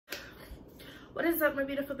What is up, my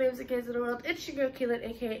beautiful babes and kids in the world? It's your girl Itskeilynnn,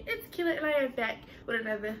 aka Itskeilynnn, and I am back with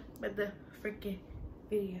another freaking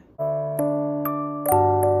video.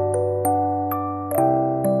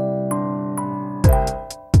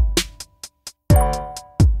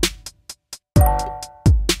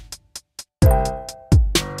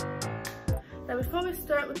 Now before we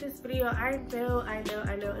start with this video, I know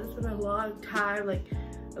it's been a long time, like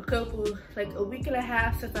a week and a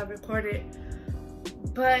half since I recorded.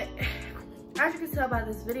 But as you can tell by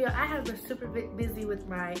this video, I have been super busy with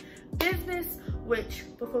my business, which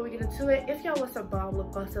before we get into it, if y'all want some bomb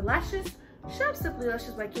lip gloss and lashes, shop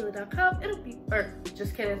simplyluscious.com. It'll be, or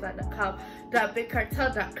just kidding, it's not .com,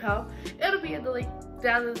 .bigcartel.com. It'll be in the link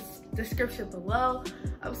down in the description below.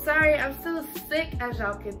 I'm sorry, I'm still sick, as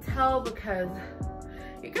y'all can tell, because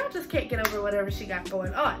your girl just can't get over whatever she got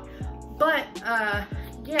going on. But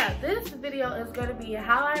yeah, this video is going to be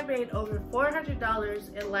how I made over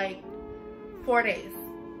 $400 in like 4 days.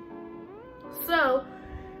 So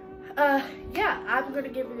yeah, I'm going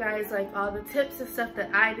to give you guys like all the tips and stuff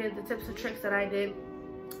that I did, the tips and tricks that I did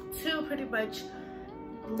to pretty much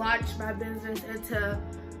launch my business into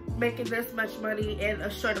making this much money in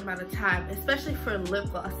a short amount of time, especially for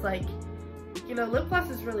lip gloss. Like, you know, lip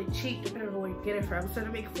gloss is really cheap depending on where you get it from. So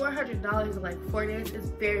to make $400 in like 4 days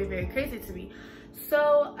is very, very crazy to me.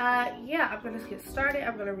 So yeah, I'm gonna get started.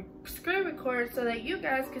 I'm gonna screen record so that you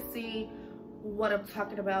guys can see what I'm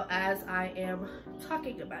talking about as I am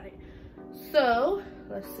talking about it. So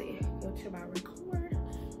let's see, go to my record.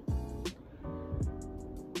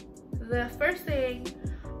 The first thing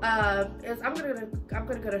is I'm gonna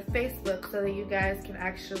go to Facebook so that you guys can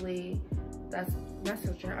actually, that's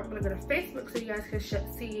Messenger. I'm gonna go to Facebook so you guys can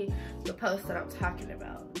see the post that I'm talking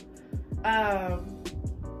about.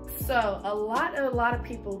 So a lot of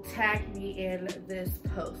people tagged me in this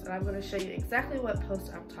post, and I'm going to show you exactly what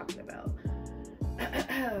post I'm talking about.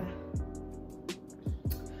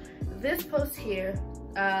 This post here,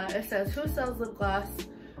 it says, "Who sells lip gloss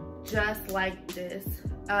just like this?"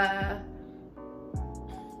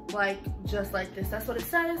 Like just like this. That's what it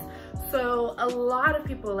says. So a lot of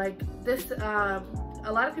people like this. A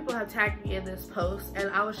lot of people have tagged me in this post,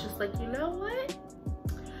 and I was just like, you know what?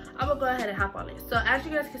 I'm gonna go ahead and hop on it. So as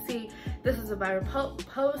you guys can see, this is a viral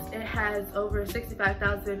post. It has over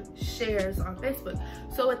 65,000 shares on Facebook.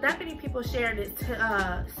 So with that many people sharing it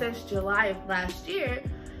since July of last year,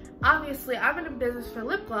 obviously I'm in the business for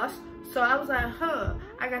lip gloss. So I was like,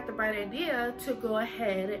 I got the bright idea to go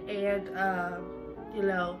ahead and, you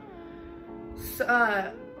know,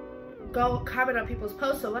 go comment on people's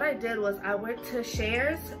posts. So what I did was I went to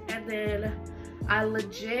shares, and then I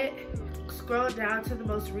legit scroll down to the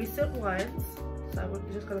most recent ones. So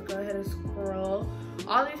I'm just gonna go ahead and scroll.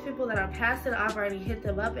 All these people that I'm passing, I've already hit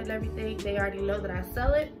them up and everything. They already know that I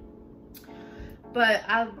sell it. But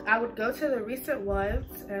I would go to the recent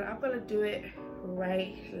ones, and I'm gonna do it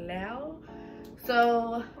right now.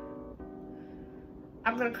 So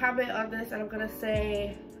I'm gonna comment on this, and I'm gonna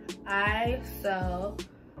say, I sell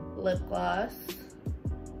lip gloss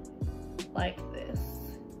like this.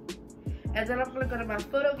 And then I'm gonna go to my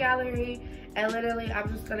photo gallery, and literally I'm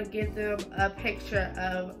just gonna give them a picture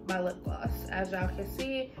of my lip gloss. As y'all can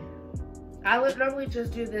see, I would normally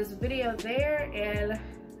just do this video there and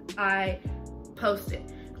I post it.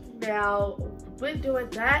 Now with doing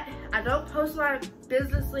that, I don't post my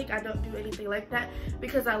business link, I don't do anything like that,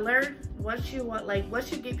 because I learned once you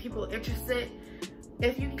get people interested,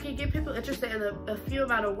 if you can get people interested in a few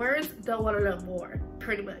amount of words, they'll want to know more,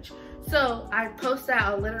 pretty much. So I post that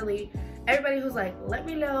on literally everybody who's like, let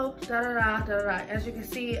me know, da-da-da. As you can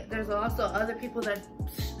see, there's also other people that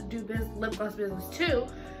do lip gloss business too.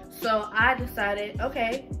 So I decided,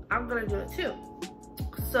 okay, I'm gonna do it too.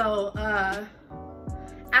 So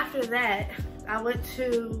after that, I would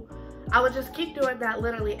just keep doing that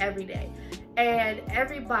literally every day. And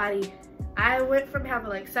everybody, I went from having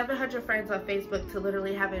like 700 friends on Facebook to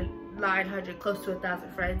literally having 900, close to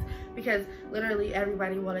 1,000 friends, because literally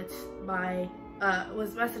everybody wanted my,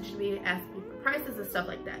 was messaging me, asking me for prices and stuff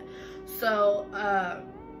like that. So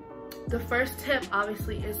the first tip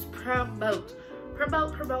obviously is promote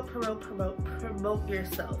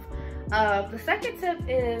yourself. The second tip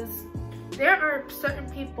is, there are certain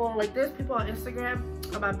people, like there's people on Instagram,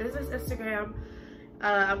 on my business Instagram.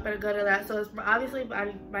 I'm gonna go to that. So it's obviously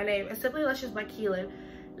my name is Simply Luscious by Itskeilynnn.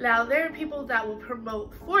 Now there are people that will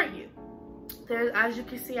promote for you. There's, as you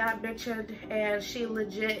can see, I mentioned, and she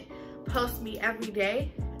legit posts me every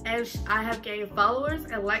day, and I have gained followers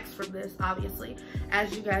and likes from this, obviously.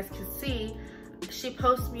 As you guys can see, she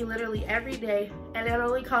posts me literally every day, and it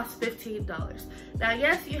only costs $15. Now,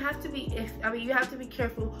 yes, you have to be you have to be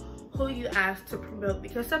careful who you ask to promote,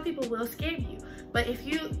 because some people will scam you. But if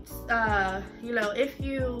you if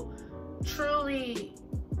you truly,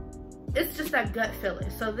 it's just that gut feeling.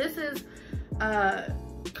 So this is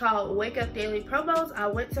called Wake Up Daily Promos. I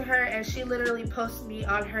went to her and she literally posts me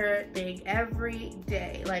on her thing every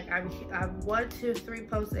day. Like I'm 1, 2, 3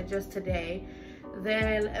 posts in just today.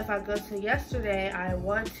 Then if I go to yesterday, I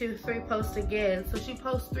 1, 2, 3 posts again. So she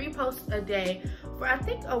posts 3 posts a day for I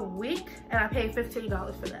think a week, and I paid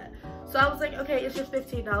 $15 for that. So I was like, okay, it's just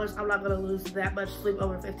 $15. I'm not gonna lose that much sleep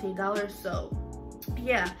over $15. So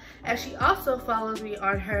yeah. And she also follows me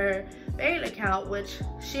on her main account, which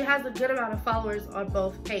she has a good amount of followers on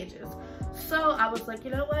both pages. So I was like,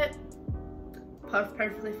 you know what,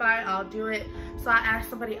 perfectly fine, I'll do it. So I asked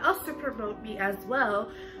somebody else to promote me as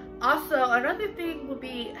well. Also, another thing would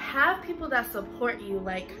be have people that support you,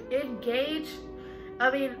 like engage.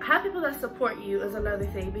 Have people that support you is another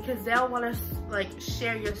thing, because they'll want to like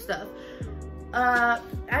share your stuff.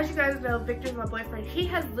 As you guys know, Victor's my boyfriend. He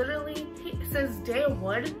has literally, since day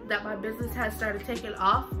 1 that my business has started taking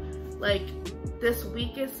off, like this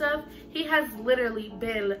week and stuff, he has literally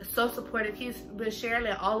been so supportive. He's been sharing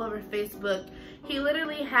it all over Facebook. He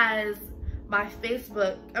literally has my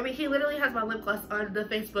Facebook, he literally has my lip gloss on the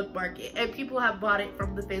Facebook market, and people have bought it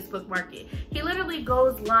from the Facebook market. He literally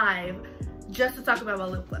goes live just to talk about my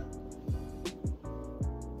lip gloss.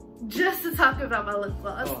 Just to talk about my lip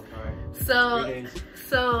gloss. Oh, right.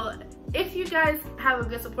 So if you guys have a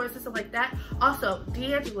good support system like that, also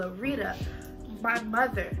D'Angela, Rita, my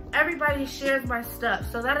mother, everybody shares my stuff.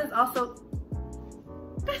 So that is also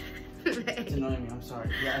it's annoying me, I'm sorry.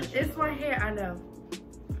 Yeah, it's my hair, I know.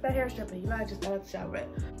 My hair's dripping, you know, I just got out of the shower.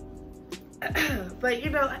 But you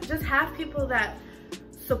know, just have people that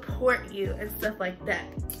support you and stuff like that.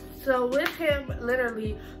 So with him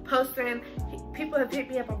literally posting, people have hit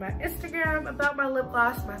me up on my Instagram about my lip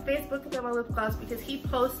gloss, my Facebook about my lip gloss, because he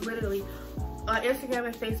posts literally on Instagram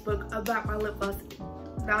and Facebook about my lip gloss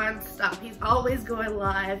non-stop. He's always going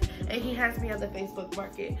live, and he has me on the Facebook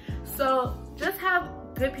market. So just have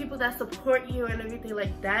good people that support you and everything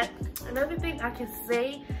like that. Another thing I can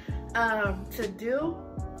say to do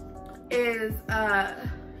is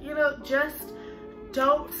just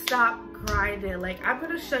don't stop grinding. Like, I'm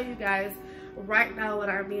gonna show you guys right now what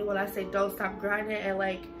I mean when I say don't stop grinding, and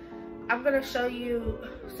like I'm gonna show you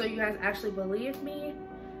so you guys actually believe me.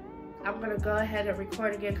 I'm gonna go ahead and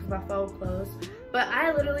record again because my phone closed. But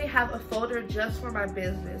I literally have a folder just for my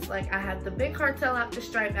business. Like, I have the Big Cartel app, the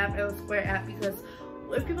Stripe app, and the Square app, because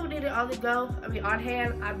if people need it on the go, on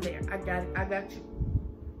hand, I'm there. I got it. I got you.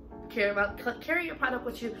 Carry your product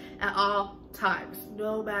with you at all times,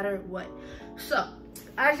 no matter what. So,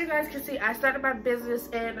 as you guys can see, I started my business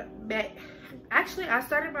in May. Actually, I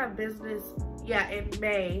started my business, in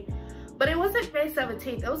May. But it wasn't May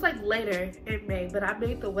 17th. It was like later in May. But I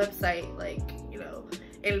made the website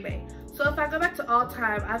in May. So if I go back to all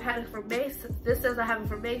time, I've had it from May, this says I have it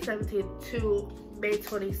from May 17th to May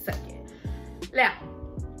 22nd. Now,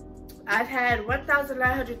 I've had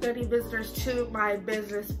 1,930 visitors to my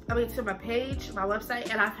business, to my page, my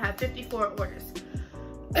website, and I've had 54 orders.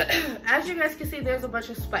 As you guys can see, there's a bunch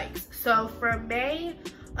of spikes. So from May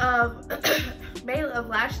of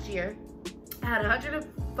last year, I had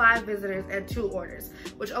 105 visitors and 2 orders,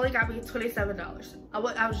 which only got me $27. I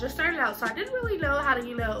was just starting out, so I didn't really know how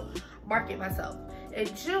to, market myself. In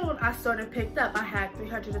June, I sort of picked up. I had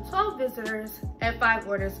 312 visitors and 5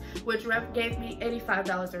 orders, which gave me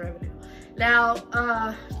 $85 in revenue. Now,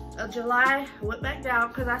 July, I went back down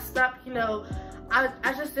because I stopped,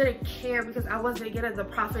 I just didn't care because I wasn't getting the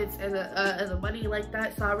profits and the money like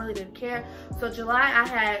that, so I really didn't care. So July, I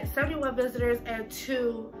had 71 visitors and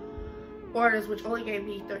 2 orders, which only gave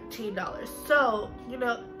me $13. So,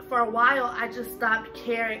 for a while, I just stopped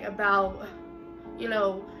caring about,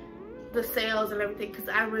 the sales and everything, because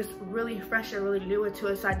I was really fresh and really new into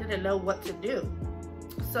it, so I didn't know what to do.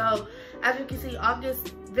 So, as you can see,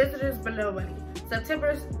 August, visitors but no money.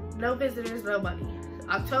 September, no visitors, no money.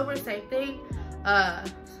 October, same thing.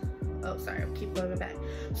 Oh, sorry, I keep going back.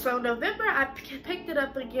 So November, I picked it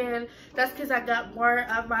up again. That's because I got more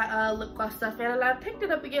of my lip gloss stuff in, and I picked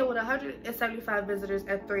it up again with 175 visitors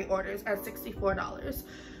and 3 orders at $64.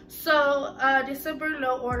 So December,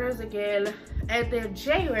 no orders again, and then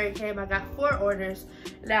January came, I got 4 orders.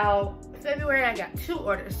 Now February, I got 2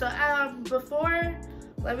 orders. So before,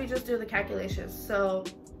 let me just do the calculations. So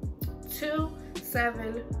 2,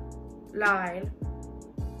 7, 9,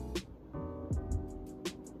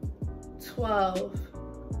 12,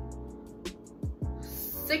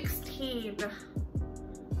 16,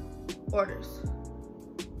 orders.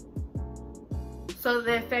 So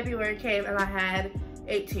then February came and I had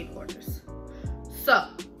 18 orders. So,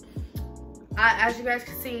 as you guys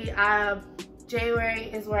can see, January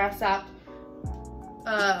is where I stopped.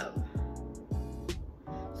 So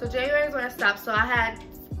January is where I stopped. So I had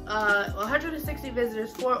 160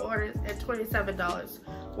 visitors, 4 orders, and $27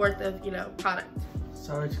 worth of, you know, product.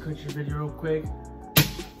 Sorry to cut your video real quick.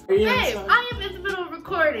 Babe, I am in the middle of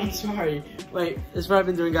recording. I'm sorry. Wait, this is what I've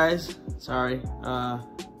been doing, guys. Sorry.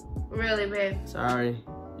 Really, babe? Sorry.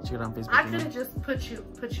 You should on Facebook. I could have just put you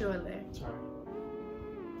in there. Sorry.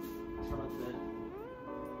 How about that?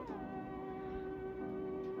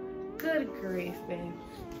 Good grief, babe.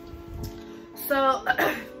 So,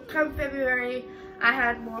 come February, I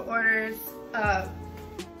had more orders,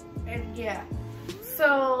 and yeah.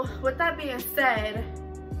 So, with that being said,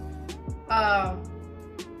 I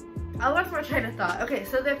lost my train of thought. Okay,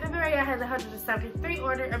 so then February I had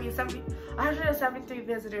 173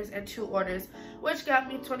 visitors and 2 orders, which got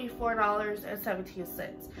me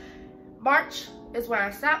 $24.17. March is where I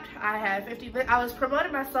stopped. I had 50. I was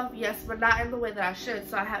promoting myself, yes, but not in the way that I should.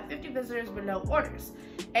 So I had 50 visitors but no orders.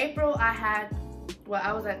 April I had, well,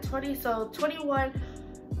 I was at 20, so 21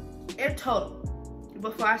 in total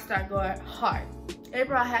before I start going hard.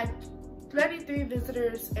 April I had 33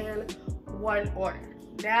 visitors and 1 order.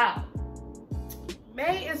 Now,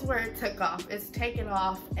 May is where it took off. It's taken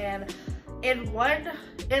off, and in like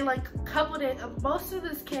a couple days, most of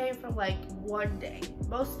this came from like one day.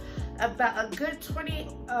 About a good 20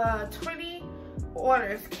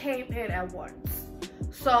 orders came in at once.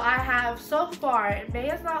 So I have so far, and May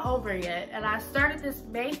is not over yet, and I started this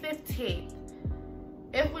May 15th.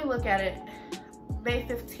 If we look at it, May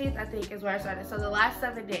 15th I think is where I started. So the last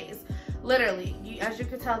 7 days, literally, as you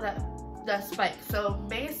can tell, that spike. So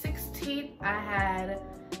May 16th I had,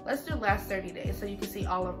 let's do last 30 days so you can see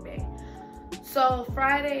all of May. So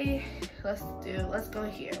Friday, let's go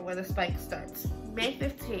here where the spike starts. May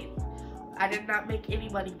 15th, I did not make any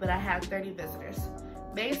money, but I had 30 visitors.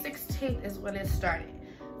 May 16th is when it started.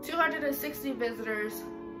 260 visitors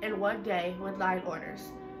in one day with 9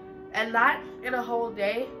 orders. And not in a whole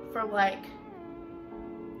day, from like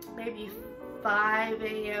maybe 5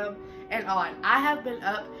 a.m. and on. I have been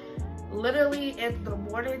up literally in the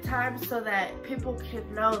morning time so that people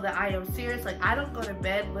can know that I am serious. Like, I don't go to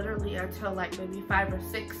bed literally until like maybe 5 or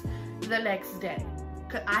 6 the next day.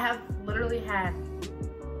 Cause I have literally had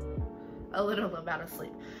a little amount of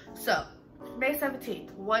sleep. So May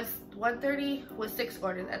 17th was 130 with 6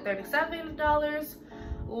 orders at $37.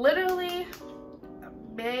 Literally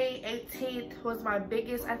May 18th was my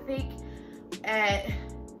biggest, I think, at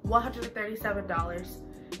 $137.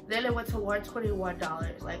 Then it went to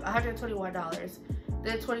 $121, like $121,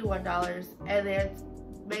 then $21, and then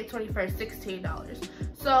May 21st, $16.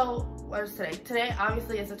 So what is today? Today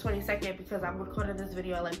obviously is the 22nd because I'm recording this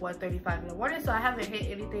video at like 1:35 in the morning, so I haven't hit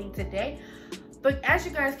anything today. But as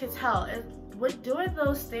you guys can tell, with doing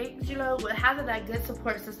those things, you know, with having that good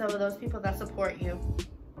support system of those people that support you,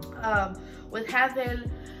 with having,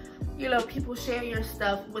 you know, people share your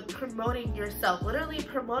stuff, with promoting yourself. Literally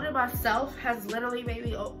promoting myself has literally made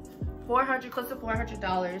me close to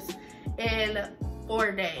 $400 in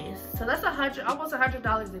 4 days. So that's almost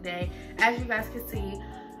 $100 a day, as you guys can see,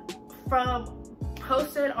 from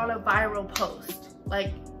posting on a viral post.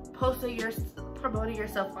 Like promoting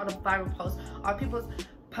yourself on a viral post, on people's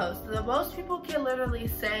posts. The most people can literally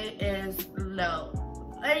say is no.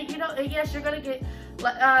 And you know, and yes, you're gonna get,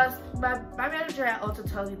 my manager at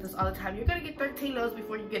Ulta tells me this all the time, you're gonna get 13 no's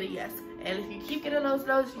before you get a yes. And if you keep getting those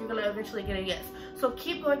no's, you're gonna eventually get a yes. So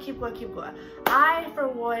keep going, keep going, keep going. I, for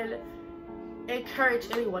one,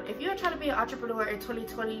 encourage anyone, if you're trying to be an entrepreneur in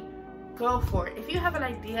 2020, go for it. If you have an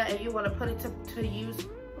idea and you wanna put it to use,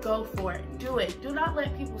 go for it. Do it. Do not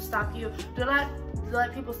let people stop you. Do not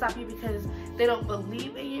let people stop you because they don't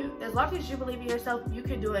believe in you. As long as you believe in yourself, you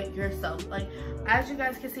can do it yourself. Like, as you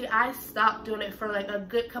guys can see, I stopped doing it for like a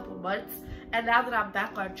good couple months, and now that I'm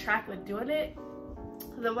back on track with doing it,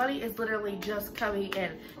 the money is literally just coming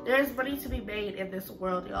in. There's money to be made in this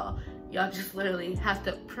world, y'all. Y'all just literally have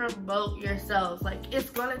to promote yourselves. Like, it's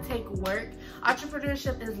gonna take work.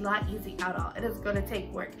 Entrepreneurship is not easy at all. It is gonna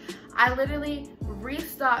take work. I literally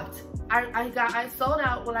restocked. I sold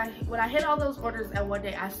out when I hit all those orders at one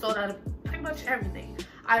day. I sold out of pretty much everything.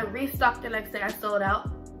 I restocked the next day. I sold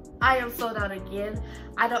out. I am sold out again.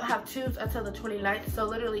 I don't have tubes until the 29th. So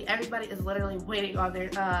literally everybody is literally waiting on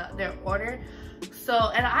their order.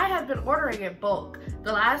 So, and I have been ordering in bulk.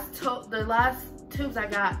 The last tubes I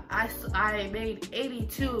got, I made 80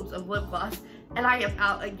 tubes of lip gloss, and I am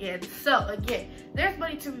out again. So again, there's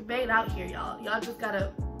money to be made out here, y'all. Y'all just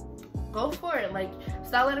gotta go for it. Like,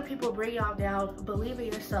 stop letting people bring y'all down. Believe in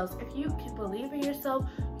yourselves. If you can believe in yourself,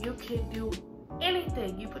 you can do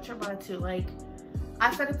anything you put your mind to. Like,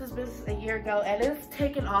 I started this business a year ago and it's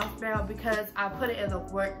taken off now because I put it in the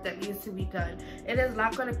work that needs to be done. It is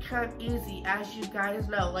not going to come easy, as you guys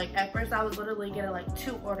know. Like, at first I was literally getting like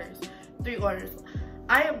 2 orders, 3 orders.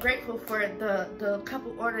 I am grateful for the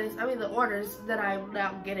couple orders, the orders that I'm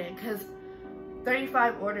now getting, because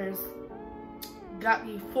 35 orders got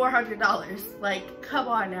me $400. Like, come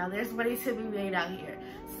on now, there's money to be made out here.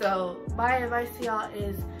 So my advice to y'all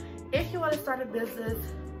is, if you want to start a business,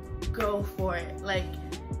 go for it. Like,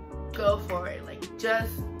 go for it. Like,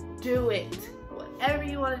 just do it. Whatever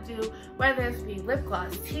you want to do, whether it's be lip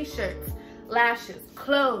gloss, t-shirts, lashes,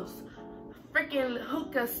 clothes, freaking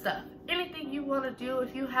hookah stuff, anything you want to do.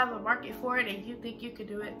 If you have a market for it and you think you can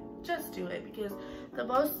do it, just do it. Because the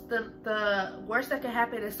worst that can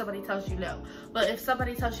happen is somebody tells you no. But if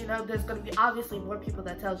somebody tells you no, there's going to be obviously more people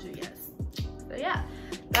that tells you yes. So yeah,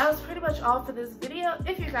 that was pretty much all for this video.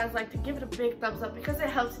 If you guys liked it, give it a big thumbs up because it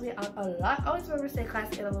helps me out a lot. Always remember to stay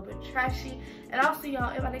classy and a little bit trashy. And I'll see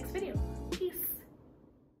y'all in my next video. Peace.